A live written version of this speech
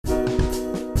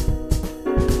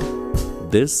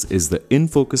This is the In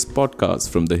Focus podcast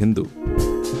from The Hindu.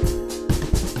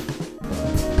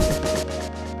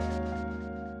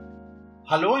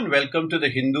 Hello and welcome to the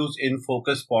Hindus in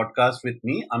Focus podcast with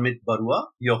me, Amit Baruah,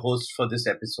 your host for this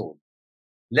episode.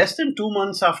 Less than 2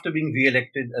 months after being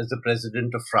re-elected as the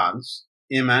President of France,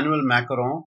 Emmanuel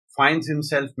Macaron finds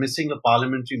himself missing a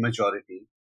parliamentary majority,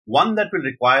 one that will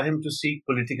require him to seek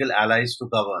political allies to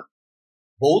govern.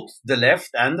 Both the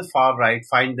left and the far right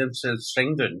find themselves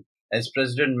strengthened as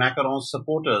President Macaron's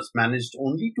supporters managed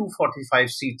only 245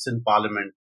 seats in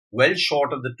parliament, well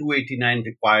short of the 289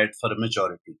 required for a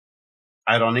majority.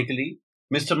 Ironically,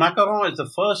 Mr. Macaron is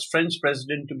the first French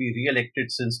president to be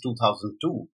re-elected since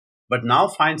 2002, but now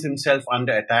finds himself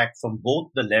under attack from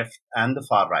both the left and the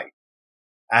far right.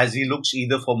 As he looks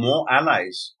either for more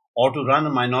allies or to run a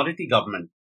minority government,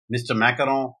 Mr.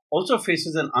 Macaron also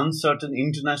faces an uncertain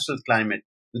international climate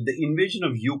with the invasion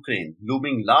of Ukraine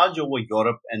looming large over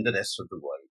Europe and the rest of the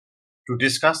world. To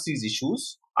discuss these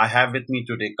issues, I have with me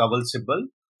today Kanwal Sibal,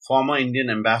 former Indian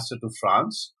ambassador to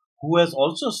France, who has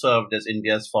also served as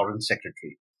India's foreign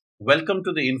secretary. Welcome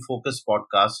to the In Focus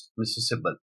podcast, Mr.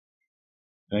 Sibal.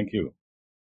 Thank you.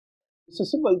 Mr.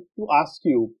 Sibal, to ask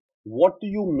you, what do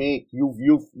you make?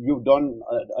 You've done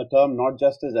a term not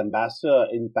just as ambassador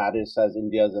in Paris as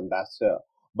India's ambassador,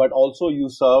 but also you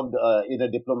served in a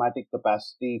diplomatic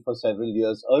capacity for several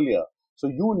years earlier. So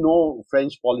you know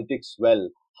French politics well.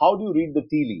 How do you read the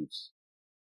tea leaves?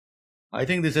 I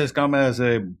think this has come as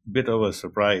a bit of a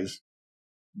surprise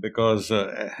because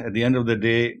at the end of the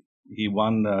day, he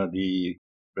won the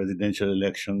presidential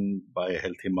election by a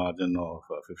healthy margin of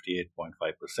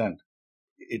 58.5%.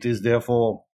 It is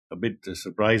therefore a bit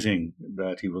surprising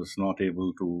that he was not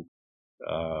able to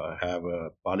have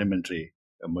a parliamentary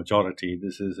majority.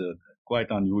 This is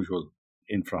quite unusual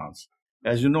in France.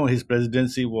 As you know, his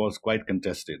presidency was quite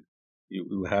contested.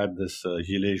 You had this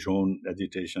Gilets jaunes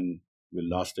agitation which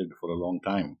lasted for a long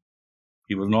time.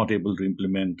 He was not able to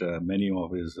implement many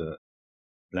of his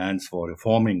plans for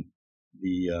reforming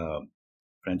the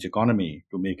French economy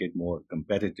to make it more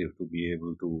competitive, to be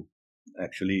able to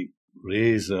actually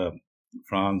raise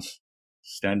France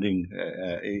standing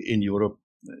in Europe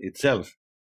itself,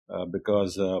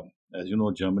 because, as you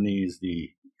know, Germany is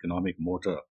the economic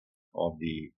motor of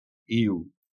the EU,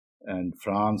 and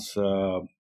France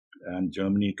and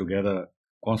Germany together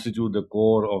constitute the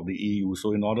core of the EU.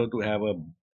 So in order to have a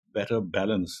better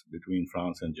balance between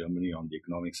France and Germany on the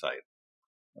economic side,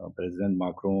 President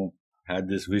Macron had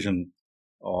this vision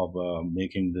of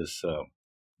making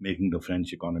the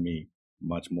French economy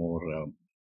much more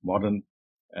modern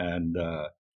and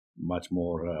much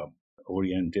more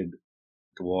oriented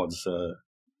towards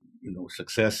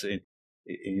success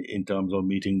in terms of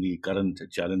meeting the current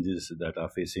challenges that are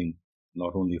facing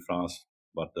not only France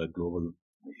but the global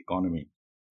economy.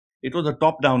 It was a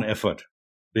top-down effort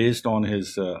based on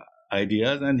his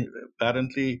ideas, and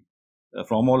apparently,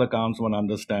 from all accounts, one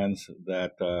understands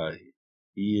that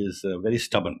he is very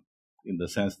stubborn in the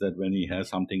sense that when he has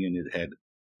something in his head,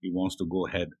 he wants to go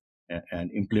ahead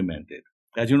and implement it.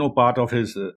 As you know, part of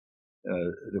his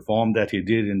reform that he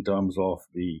did in terms of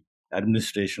the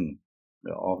administration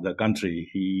of the country,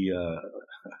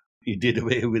 he did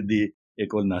away with the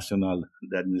École Nationale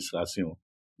d'Administration,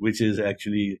 which is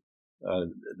actually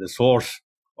the source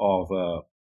of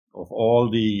all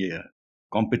the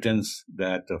competence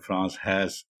that France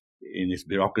has in its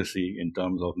bureaucracy in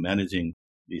terms of managing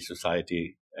the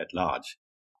society at large.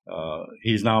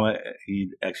 He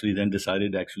actually then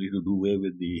decided actually to do away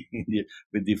with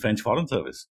the French Foreign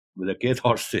Service with a Quai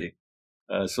d'Orsay.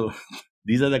 So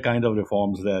these are the kind of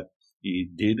reforms that he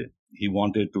did. He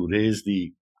wanted to raise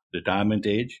the retirement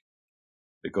age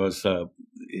because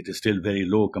it is still very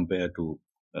low compared to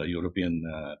European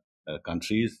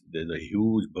countries. There's a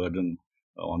huge burden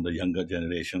on the younger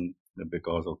generation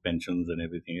because of pensions and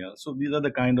everything else. So these are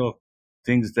the kind of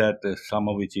things that some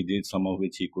of which he did, some of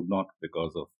which he could not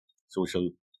because of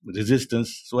social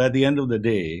resistance. So at the end of the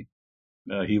day,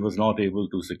 he was not able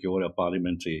to secure a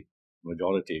parliamentary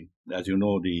majority. As you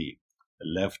know, the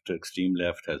extreme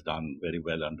left, has done very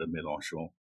well under Mélenchon,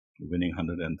 winning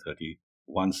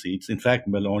 131 seats. In fact,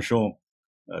 Mélenchon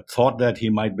thought that he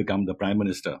might become the prime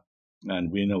minister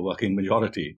and win a working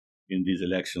majority in these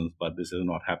elections, but this has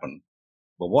not happened.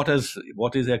 But what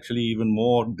is actually even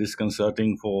more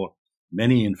disconcerting for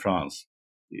many in France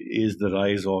is the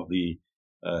rise of the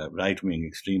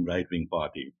extreme right-wing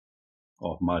party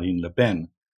of Marine Le Pen,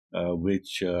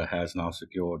 which has now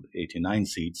secured 89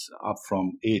 seats, up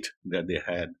from 8 that they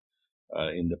had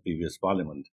in the previous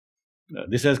parliament.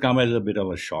 This has come as a bit of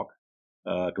a shock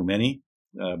to many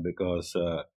because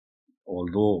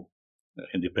although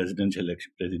in the presidential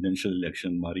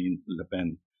election, Marine Le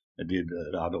Pen did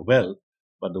rather well.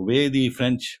 But the way the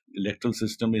French electoral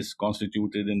system is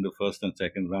constituted in the first and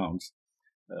second rounds,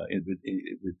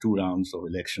 with 2 rounds of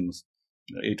elections,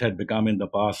 it had become in the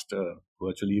past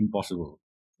virtually impossible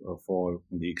for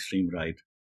the extreme right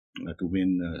to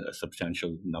win a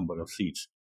substantial number of seats.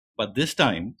 But this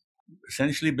time,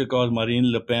 essentially because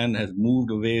Marine Le Pen has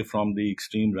moved away from the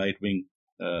extreme right wing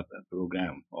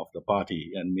program of the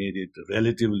party and made it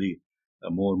relatively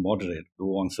more moderate,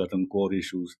 though on certain core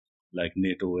issues like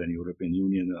NATO and European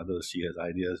Union and others, she has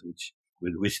ideas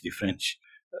with which the French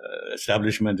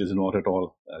establishment is not at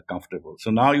all comfortable.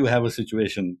 So now you have a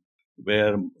situation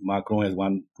where Macron has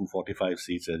won 245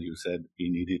 seats, as you said. He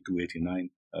needed 289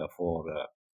 for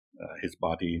his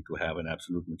party to have an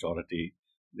absolute majority.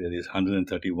 There is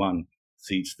 131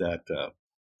 seats that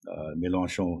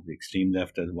Mélenchon, the extreme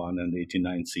left, has won, and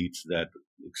 89 seats that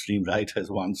the extreme right has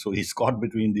won. So he's caught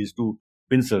between these two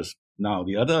pincers. Now,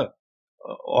 the other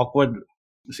awkward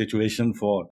situation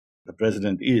for the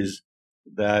president is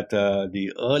that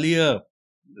the earlier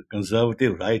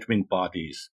conservative right-wing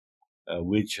parties,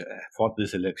 which fought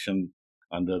this election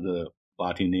under the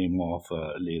party name of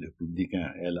Les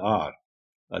Républicains, LR,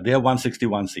 they have won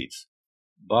 61 seats.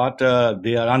 But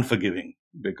they are unforgiving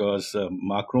because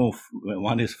Macron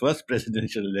won his first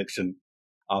presidential election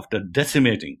after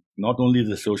decimating not only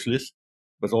the socialists,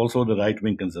 but also the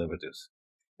right-wing conservatives.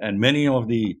 And many of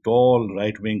the tall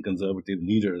right-wing conservative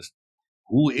leaders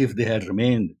who, if they had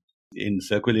remained in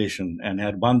circulation and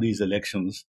had won these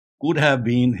elections, could have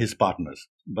been his partners.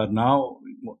 But now,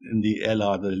 in the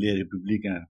LR, the Les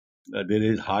Républicains, there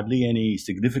is hardly any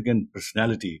significant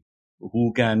personality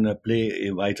who can play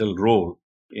a vital role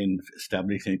in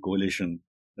establishing a coalition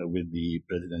with the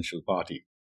presidential party.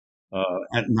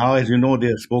 And now, as you know,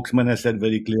 their spokesman has said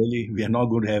very clearly, we are not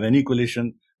going to have any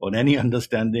coalition or any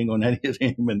understanding or any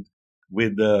arrangement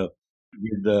with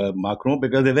Macron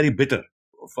because they're very bitter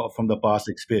from the past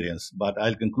experience. But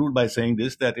I'll conclude by saying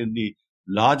this, that in the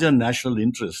larger national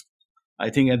interest, I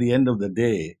think at the end of the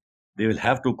day, they will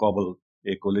have to cobble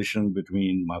a coalition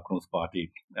between Macron's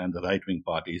party and the right-wing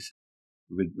parties.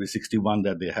 With 61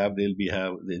 that they have, they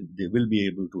will be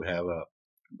able to have a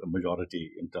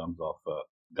majority in terms of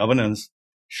governance.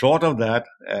 Short of that,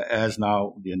 as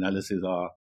now the analysis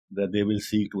are, that they will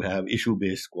seek to have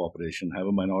issue-based cooperation, have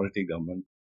a minority government.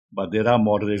 But there are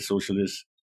moderate socialists,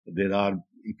 there are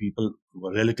people who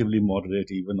are relatively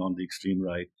moderate even on the extreme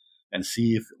right, and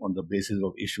see if on the basis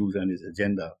of issues and his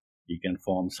agenda, he can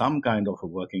form some kind of a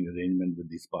working arrangement with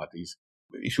these parties,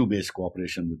 issue-based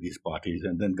cooperation with these parties,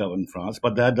 and then govern France.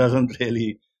 But that doesn't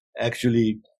really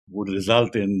actually would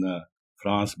result in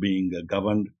France being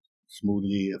governed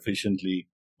smoothly, efficiently,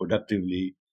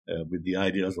 productively, with the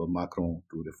ideas of Macron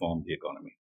to reform the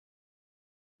economy.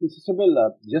 Mr.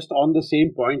 Sibal, just on the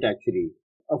same point, actually,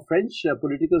 a French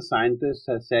political scientist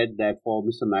has said that for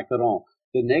Mr. Macaron,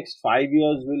 the next 5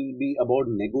 years will be about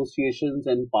negotiations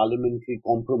and parliamentary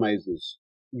compromises.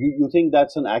 You think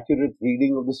that's an accurate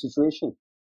reading of the situation?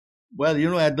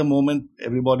 Well, at the moment,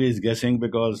 everybody is guessing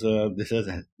because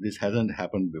this hasn't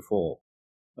happened before.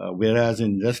 Whereas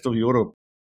in the rest of Europe,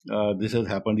 this has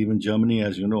happened. Even Germany,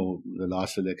 as you know, the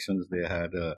last elections, they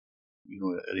had a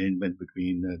arrangement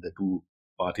between the two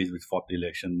parties which fought the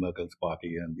election, Merkel's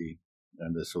party and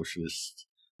the socialists.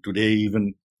 Today,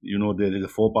 even, there is a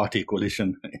 4-party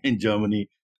coalition in Germany,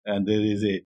 and there is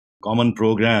a common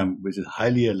program which is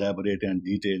highly elaborate and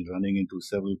detailed, running into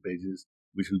several pages,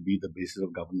 which will be the basis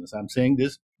of governance. I'm saying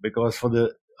this because for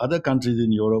the other countries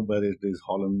in Europe, whether it is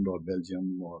Holland or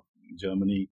Belgium or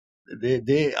Germany,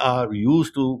 they are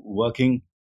used to working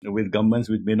with governments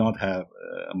which may not have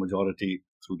a majority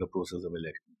through the process of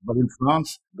election. But in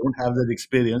France, don't have that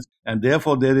experience, and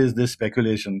therefore there is this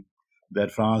speculation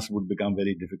that France would become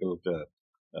very difficult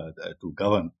to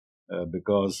govern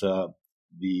because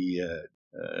the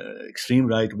extreme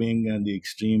right wing and the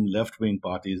extreme left wing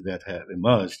parties that have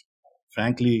emerged,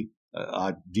 frankly,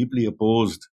 are deeply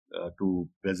opposed to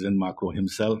President Macron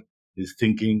himself, his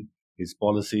thinking, his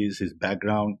policies, his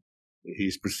background.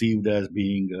 He's perceived as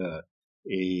being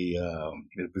a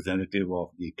representative of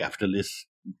the capitalists,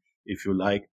 if you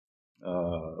like,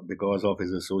 because of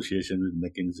his association with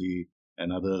McKinsey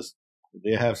and others.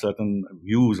 They have certain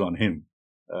views on him,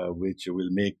 which will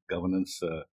make governance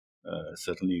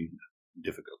certainly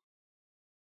difficult.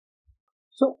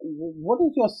 So, what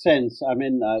is your sense? I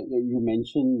mean, you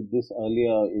mentioned this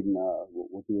earlier in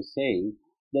what you were saying.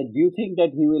 That do you think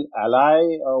that he will ally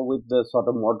with the sort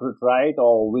of moderate right,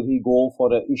 or will he go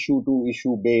for a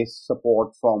issue-to-issue based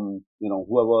support from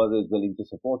whoever is willing to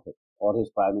support him or his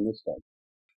prime minister?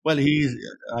 Well,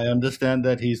 I understand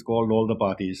that he's called all the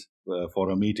parties for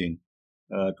a meeting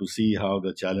to see how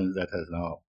the challenge that has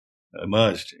now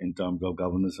emerged in terms of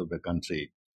governance of the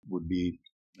country would be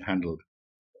handled.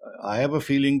 I have a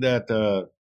feeling that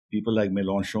people like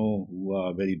Mélenchon, who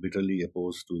are very bitterly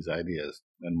opposed to his ideas,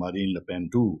 and Marine Le Pen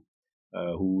too,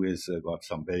 who has got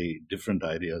some very different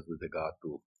ideas with regard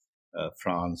to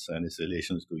France and its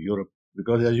relations to Europe.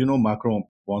 Because, as you know, Macron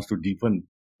wants to deepen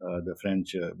the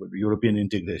French European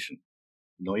integration.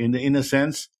 In a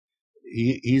sense,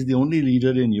 he's the only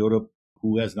leader in Europe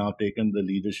who has now taken the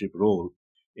leadership role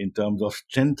in terms of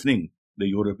strengthening the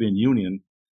European Union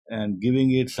and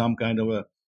giving it some kind of a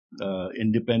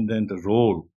independent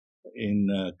role in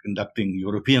conducting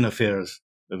European affairs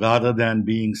rather than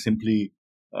being simply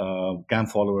camp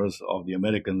followers of the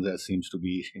Americans, as seems to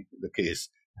be the case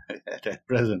at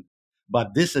present.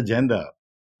 But this agenda,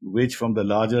 which from the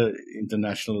larger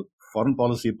international foreign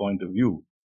policy point of view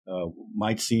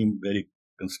might seem very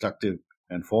constructive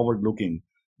and forward looking,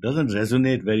 doesn't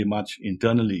resonate very much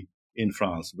internally in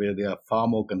France, where they are far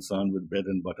more concerned with bread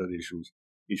and butter issues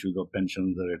of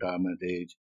pensions, the retirement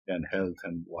age, and health,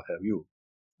 and what have you,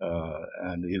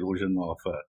 and the erosion of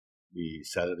the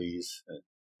salaries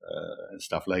and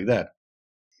stuff like that.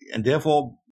 And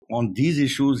therefore, on these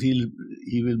issues,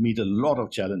 he will meet a lot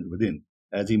of challenge within,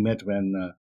 as he met when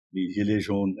the Gilets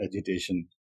jaunes agitation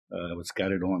was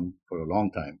carried on for a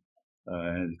long time,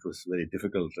 and it was very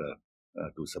difficult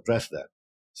to suppress that.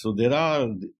 So there are,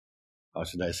 how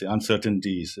should I say,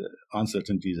 uncertainties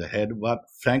ahead. But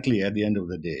frankly, at the end of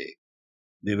the day,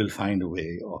 they will find a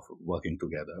way of working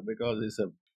together because it's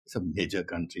a major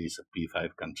country, it's a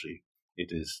P5 country. It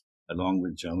is, along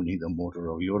with Germany, the motor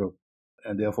of Europe,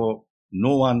 and therefore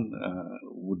no one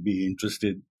would be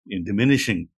interested in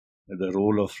diminishing the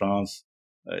role of France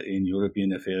in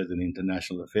European affairs and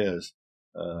international affairs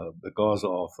because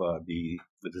of the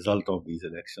result of these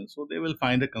elections. So they will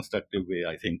find a constructive way,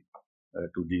 I think,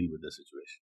 to deal with the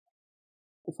situation.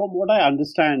 From what I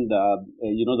understand,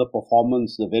 the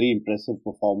performance, the very impressive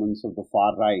performance of the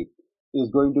far right is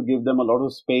going to give them a lot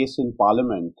of space in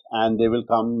parliament, and they will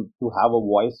come to have a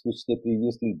voice which they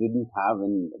previously didn't have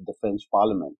in the French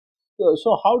parliament.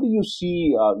 So how do you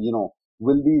see,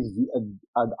 will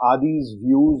are these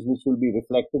views which will be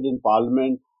reflected in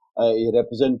parliament a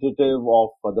representative of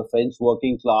the French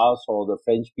working class or the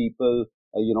French people,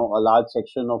 a large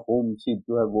section of whom seem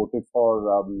to have voted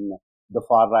for the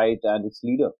far right and its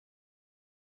leader?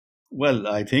 Well,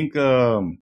 I think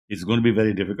it's going to be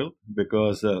very difficult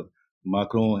because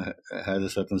Macron has a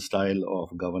certain style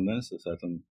of governance, a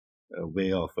certain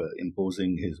way of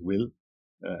imposing his will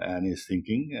and his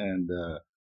thinking, and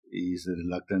he's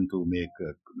reluctant to make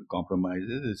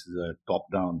compromises. This is a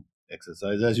top-down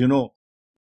exercise. As you know,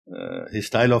 his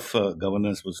style of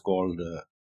governance was called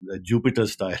the Jupiter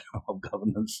style of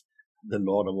governance, the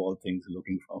Lord of all things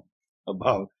looking from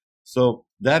above. So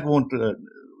that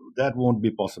won't be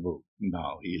possible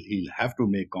now. He'll have to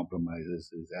make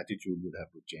compromises. His attitude will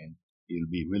have to change.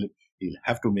 He'll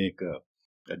have to make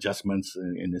adjustments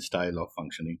in his style of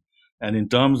functioning. And in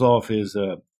terms of his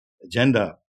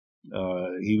agenda,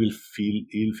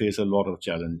 he'll face a lot of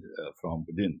challenge from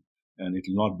within, and it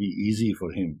will not be easy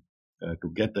for him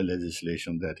to get the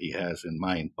legislation that he has in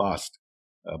mind passed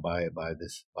by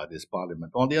this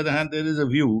parliament. On the other hand, there is a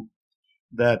view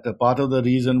that part of the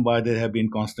reason why there have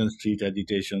been constant street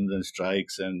agitations and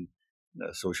strikes and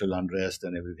social unrest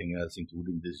and everything else,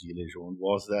 including this Gilets jaunes,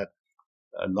 was that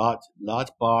a large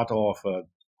part of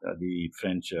the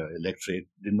French electorate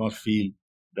did not feel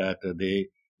that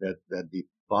that the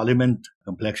parliament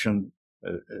complexion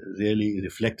really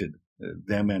reflected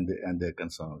them and their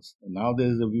concerns. And now there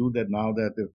is a view that now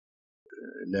that the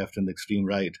left and the extreme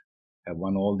right have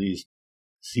won all these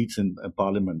seats in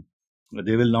parliament,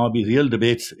 there will now be real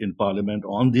debates in parliament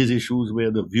on these issues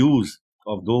where the views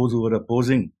of those who are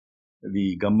opposing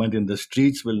the government in the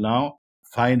streets will now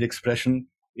find expression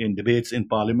in debates in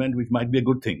parliament, which might be a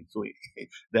good thing. So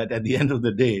that at the end of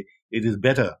the day, it is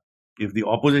better if the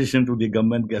opposition to the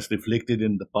government gets reflected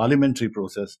in the parliamentary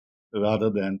process rather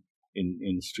than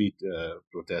in street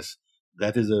protests.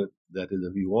 That is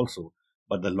a view also.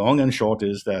 But the long and short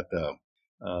is that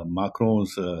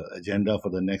Macron's agenda for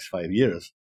the next 5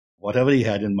 years, whatever he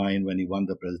had in mind when he won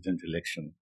the president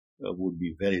election, would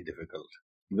be very difficult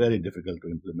to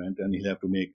implement, and he'll have to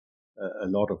make a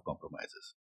lot of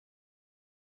compromises.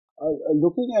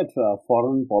 Looking at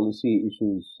foreign policy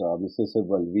issues, Mr.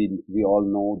 Sibal, we all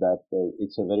know that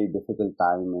it's a very difficult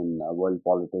time in world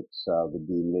politics with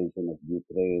the invasion of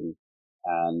Ukraine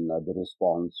and the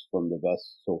response from the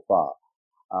West so far.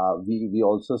 We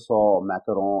also saw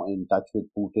Macaron in touch with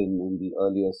Putin in the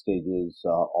earlier stages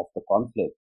of the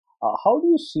conflict. How do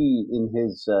you see in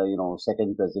his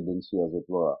second presidency, as it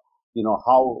were?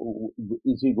 How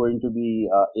is he going to be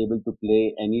able to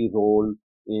play any role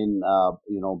in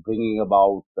bringing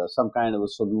about some kind of a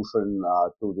solution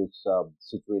to this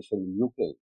situation in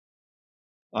Ukraine?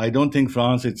 I don't think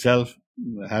France itself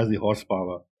has the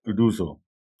horsepower to do so.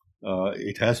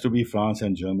 It has to be France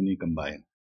and Germany combined.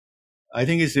 I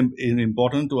think it's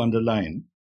important to underline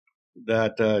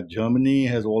that Germany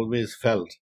has always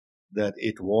felt that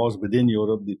it was within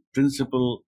Europe the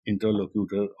principal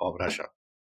interlocutor of Russia.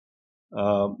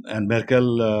 And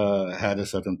Merkel had a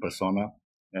certain persona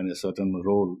and a certain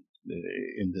role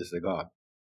in this regard.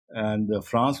 And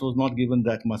France was not given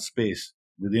that much space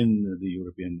within the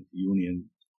European Union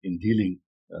in dealing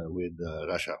with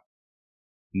Russia.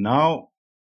 Now,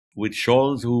 with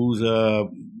Scholz, who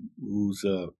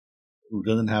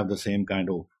doesn't have the same kind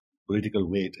of political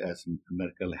weight as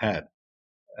Merkel had,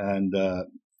 and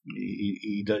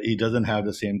he doesn't have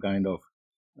the same kind of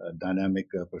dynamic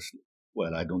person.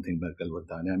 Well, I don't think Merkel was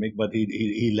dynamic, but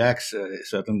he lacks a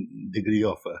certain degree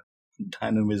of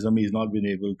dynamism. He's not been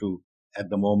able to, at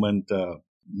the moment,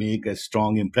 make a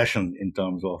strong impression in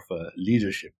terms of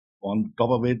leadership. On top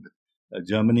of it,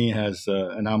 Germany has,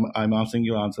 and I'm answering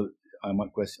your answer.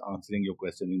 Answering your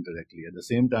question indirectly. At the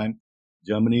same time,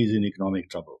 Germany is in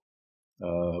economic trouble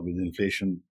with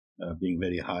inflation being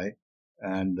very high,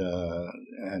 and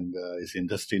its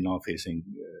industry now facing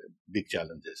big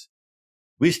challenges,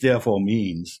 which therefore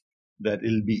means that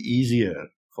it'll be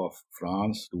easier for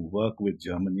France to work with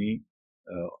Germany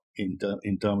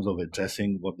in terms of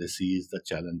addressing what they see as the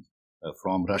challenge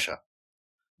from Russia.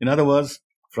 In other words,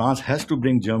 France has to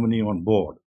bring Germany on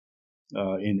board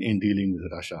in dealing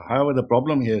with Russia. However, the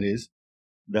problem here is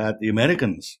that the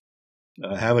Americans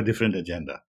have a different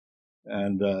agenda.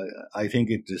 And I think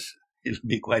it'll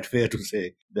be quite fair to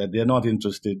say that they're not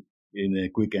interested in a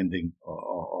quick ending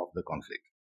of the conflict.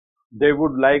 They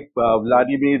would like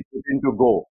Vladimir Putin to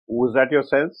go. Was that your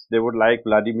sense? They would like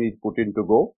Vladimir Putin to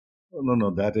go?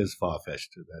 No, that is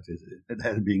far-fetched.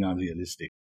 That is being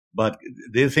unrealistic. But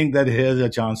they think that here's a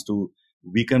chance to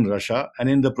weaken Russia and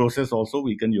in the process also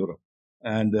weaken Europe.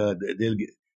 And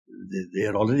they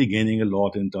are already gaining a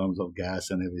lot in terms of gas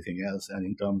and everything else, and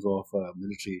in terms of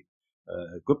military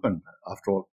equipment. After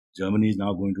all, Germany is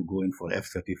now going to go in for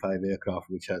F-35 aircraft,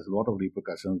 which has a lot of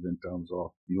repercussions in terms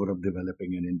of Europe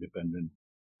developing an independent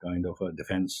kind of a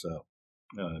defense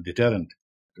deterrent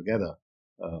together,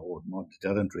 or not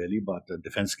deterrent really, but a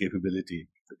defense capability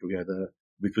together,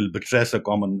 which will buttress a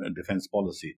common defense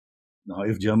policy. Now,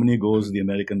 if Germany goes the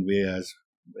American way, as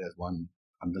one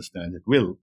understands it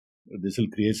will, this will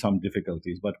create some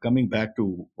difficulties. But coming back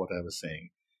to what I was saying,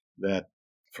 that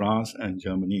France and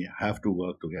Germany have to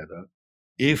work together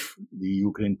if the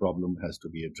Ukraine problem has to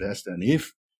be addressed, and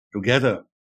if together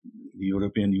the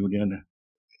European Union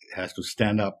has to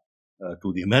stand up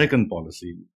to the American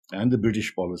policy and the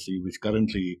British policy, which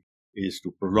currently is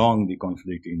to prolong the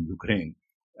conflict in Ukraine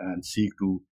and seek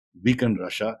to weaken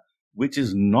Russia, which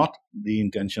is not the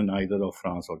intention either of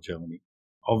France or Germany.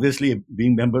 Obviously,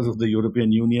 being members of the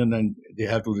European Union, and they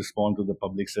have to respond to the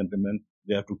public sentiment,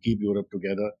 they have to keep Europe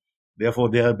together. Therefore,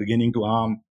 they are beginning to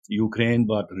arm Ukraine,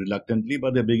 but reluctantly,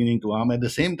 but they're beginning to arm. At the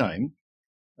same time,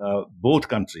 both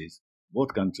countries,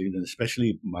 and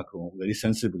especially Macron, very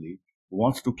sensibly,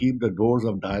 wants to keep the doors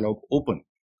of dialogue open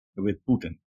with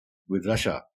Putin, with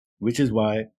Russia, which is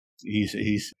why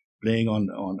he's playing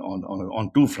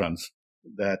on two fronts,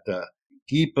 that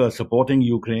keep supporting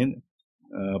Ukraine,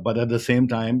 but at the same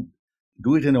time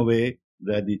do it in a way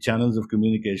that the channels of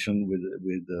communication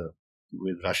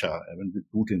with Russia and with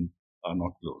Putin are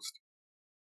not closed.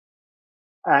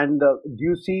 And do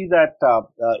you see that,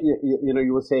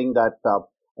 you were saying that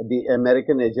the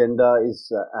American agenda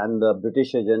is and the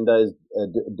British agenda is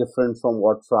different from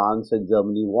what France and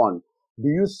Germany want. Do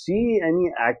you see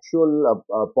any actual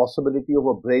possibility of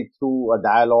a breakthrough, a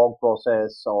dialogue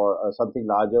process, or something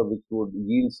larger which would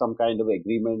yield some kind of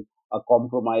agreement, a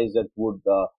compromise that would,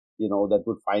 that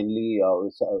would finally,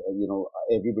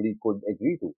 everybody could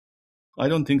agree to? I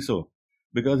don't think so,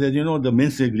 because as you know, the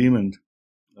Minsk Agreement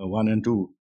 1 and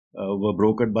 2 were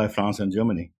brokered by France and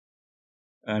Germany,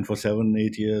 and for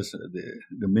 7-8 years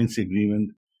the Minsk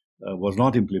Agreement was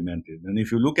not implemented. And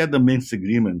if you look at the Minsk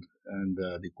Agreement and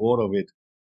the core of it,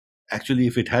 actually,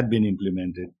 if it had been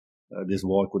implemented, this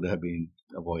war could have been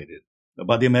avoided.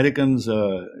 But the Americans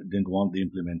didn't want the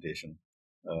implementation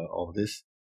of this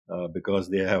because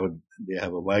they have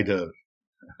a wider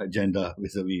agenda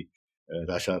vis-a-vis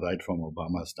Russia right from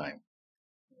Obama's time.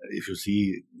 If you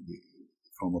see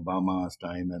from Obama's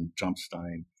time and Trump's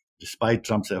time, despite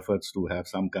Trump's efforts to have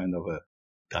some kind of a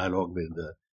dialogue with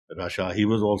Russia, he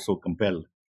was also compelled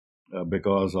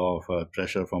because of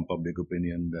pressure from public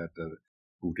opinion that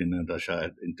Putin and Russia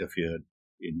had interfered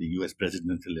in the US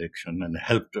presidential election and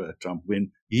helped Trump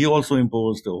win. He also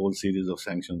imposed a whole series of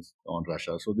sanctions on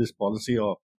Russia. So this policy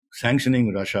of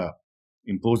sanctioning Russia,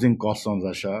 imposing costs on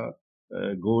Russia,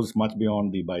 goes much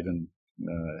beyond the Biden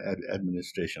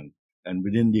administration. And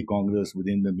within the Congress,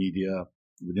 within the media,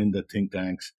 within the think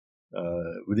tanks,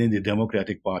 within the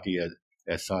Democratic Party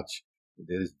as such,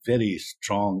 there is very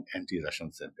strong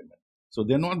anti-Russian sentiment. So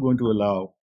they're not going to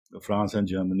allow France and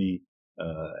Germany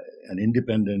an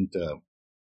independent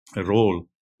role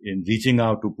in reaching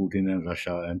out to Putin and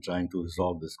Russia and trying to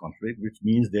resolve this conflict, which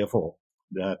means, therefore,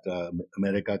 that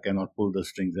America cannot pull the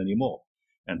strings anymore.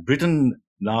 And Britain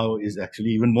now is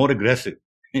actually even more aggressive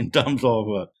in terms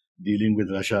of dealing with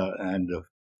Russia and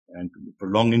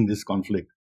prolonging this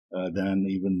conflict than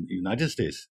even the United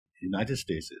States. United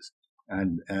States is.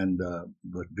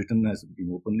 But Britain has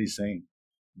been openly saying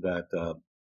that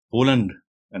Poland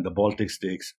and the Baltic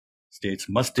states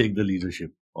must take the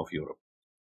leadership of Europe,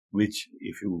 which,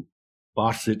 if you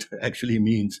parse it, actually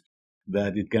means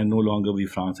that it can no longer be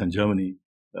France and Germany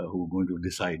who are going to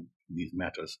decide these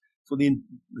matters. So the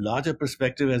larger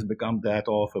perspective has become that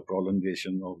of a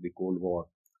prolongation of the Cold War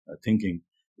thinking,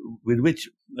 with which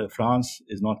France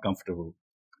is not comfortable,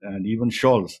 and even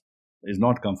Scholz is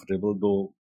not comfortable,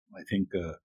 though I think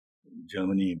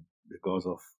Germany, because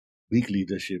of weak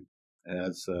leadership,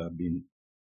 has been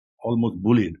almost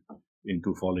bullied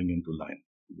into falling into line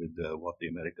with what the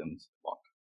Americans want.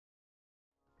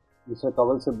 Mr.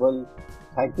 Kanwal Sibal,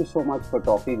 thank you so much for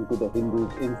talking to the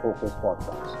Hindus in Focus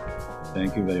podcast.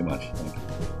 Thank you very much. Thank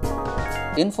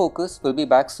you. In Focus will be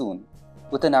back soon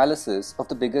with analysis of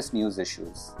the biggest news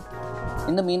issues.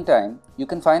 In the meantime, you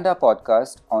can find our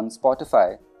podcast on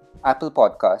Spotify, Apple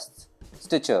Podcasts,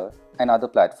 Stitcher, and other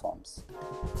platforms.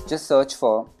 Just search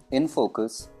for In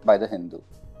Focus by The Hindu.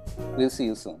 We'll see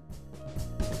you soon.